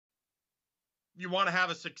you want to have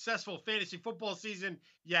a successful fantasy football season,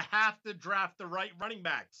 you have to draft the right running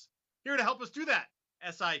backs. Here to help us do that,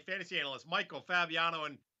 SI fantasy analyst Michael Fabiano.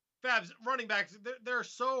 And Fabs, running backs, they're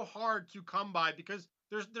so hard to come by because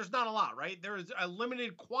there's not a lot, right? There is a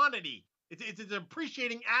limited quantity. It's an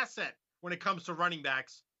appreciating asset when it comes to running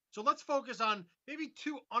backs. So let's focus on maybe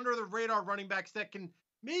two under the radar running backs that can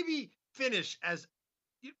maybe finish as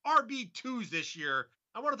RB2s this year.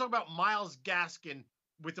 I want to talk about Myles Gaskin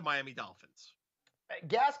with the Miami Dolphins.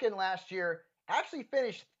 Gaskin last year actually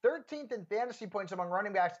finished 13th in fantasy points among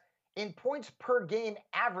running backs in points per game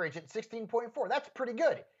average at 16.4. That's pretty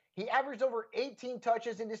good. He averaged over 18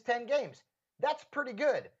 touches in his 10 games. That's pretty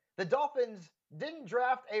good. The Dolphins didn't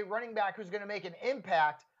draft a running back who's going to make an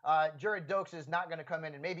impact. Jared Dokes is not going to come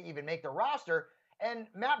in and maybe even make the roster. And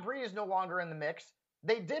Matt Breida is no longer in the mix.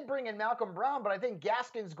 They did bring in Malcolm Brown, but I think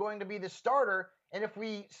Gaskin's going to be the starter. And if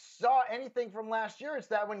we saw anything from last year, it's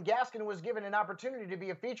that when Gaskin was given an opportunity to be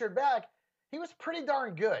a featured back, he was pretty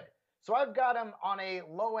darn good. So I've got him on a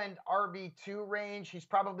low-end RB2 range. He's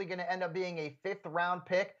probably going to end up being a 5th-round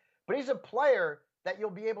pick, but he's a player that you'll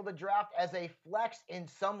be able to draft as a flex in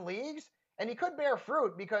some leagues, and he could bear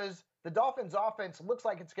fruit because the Dolphins' offense looks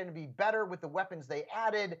like it's going to be better with the weapons they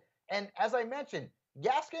added. And as I mentioned,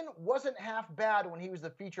 Gaskin wasn't half bad when he was the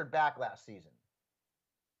featured back last season.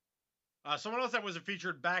 Someone else that was a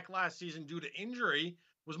featured back last season due to injury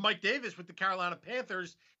was Mike Davis with the Carolina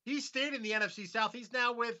Panthers. He stayed in the NFC South. He's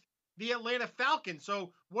now with the Atlanta Falcons.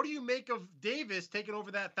 So what do you make of Davis taking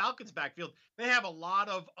over that Falcons backfield? They have a lot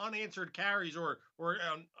of unanswered carries or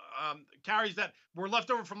carries that were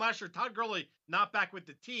left over from last year. Todd Gurley not back with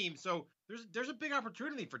the team. So there's a big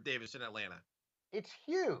opportunity for Davis in Atlanta. It's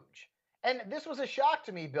huge. And this was a shock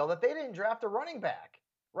to me, Bill, that they didn't draft a running back,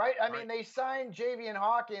 right? I mean, they signed Javian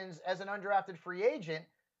Hawkins as an undrafted free agent,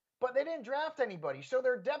 but they didn't draft anybody. So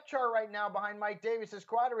their depth chart right now behind Mike Davis is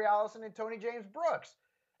Quadri Allison and Tony James Brooks.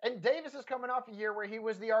 And Davis is coming off a year where he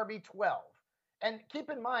was the RB12. And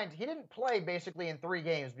keep in mind, he didn't play basically in 3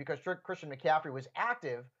 games because Christian McCaffrey was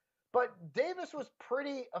active, but Davis was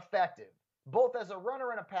pretty effective, both as a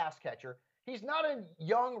runner and a pass catcher. He's not a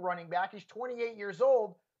young running back. He's 28 years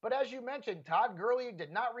old. But as you mentioned, Todd Gurley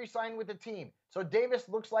did not re-sign with the team. So Davis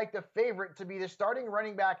looks like the favorite to be the starting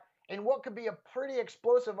running back in what could be a pretty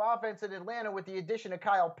explosive offense in Atlanta with the addition of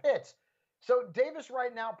Kyle Pitts. So Davis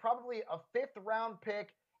right now, probably a 5th-round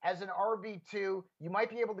pick as an RB2. You might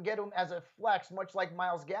be able to get him as a flex, much like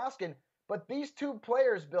Myles Gaskin. But these two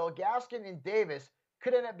players, Bill, Gaskin and Davis,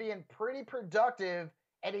 could end up being pretty productive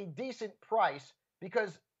at a decent price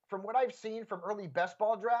because from what I've seen from early best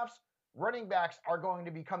ball drafts, running backs are going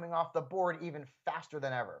to be coming off the board even faster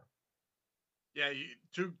than ever. Yeah,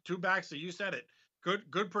 two backs. So you said it.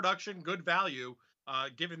 Good production, good value.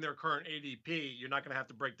 Given their current ADP, you're not going to have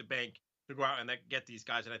to break the bank to go out and get these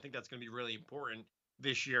guys. And I think that's going to be really important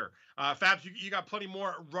this year. Fabs, you got plenty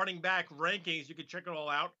more running back rankings. You can check it all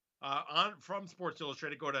out from Sports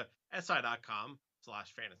Illustrated. Go to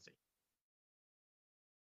si.com/fantasy.